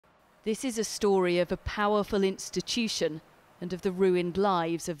This is a story of a powerful institution and of the ruined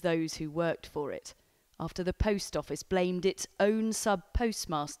lives of those who worked for it, after the post office blamed its own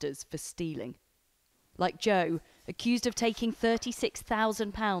sub-postmasters for stealing. Like Jo, accused of taking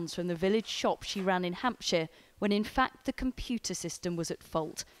 £36,000 from the village shop she ran in Hampshire, when in fact the computer system was at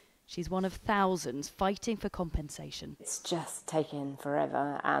fault. She's one of thousands fighting for compensation. It's just taken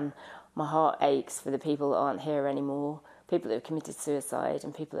forever, and my heart aches for the people that aren't here anymore, people that have committed suicide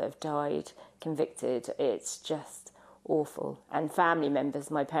and people that have died, convicted. It's just awful. And family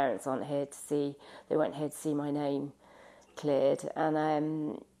members, my parents aren't here to see, they weren't here to see my name cleared.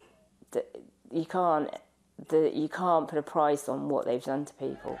 And you can't put a price on what they've done to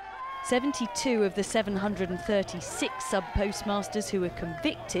people. 72 of the 736 sub-postmasters who were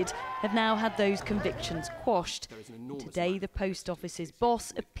convicted have now had those convictions quashed. Today, the post office's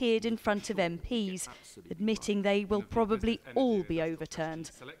boss appeared in front of MPs, admitting they will probably all be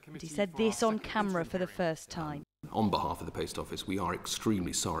overturned. And he said this on camera for the first time. On behalf of the post office, we are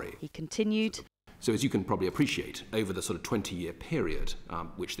extremely sorry. He continued. So as you can probably appreciate, over the sort of 20-year period,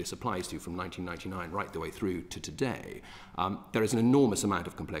 which this applies to from 1999 right the way through to today, there is an enormous amount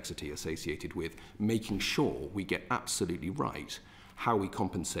of complexity associated with making sure we get absolutely right how we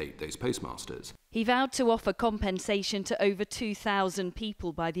compensate those postmasters. He vowed to offer compensation to over 2,000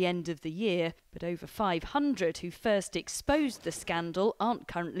 people by the end of the year, but over 500 who first exposed the scandal aren't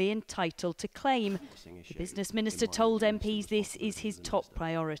currently entitled to claim. The business minister told MPs this is his top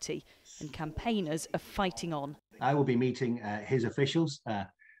priority, and campaigners are fighting on. I will be meeting his officials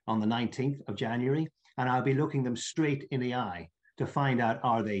on the 19th of January, and I'll be looking them straight in the eye to find out,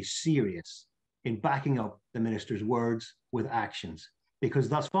 are they serious in backing up the minister's words with actions? Because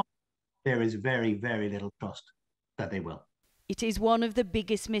thus far, there is very, very little trust that they will. It is one of the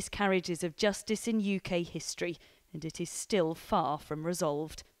biggest miscarriages of justice in UK history, and it is still far from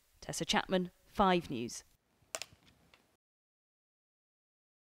resolved. Tessa Chapman, 5 News.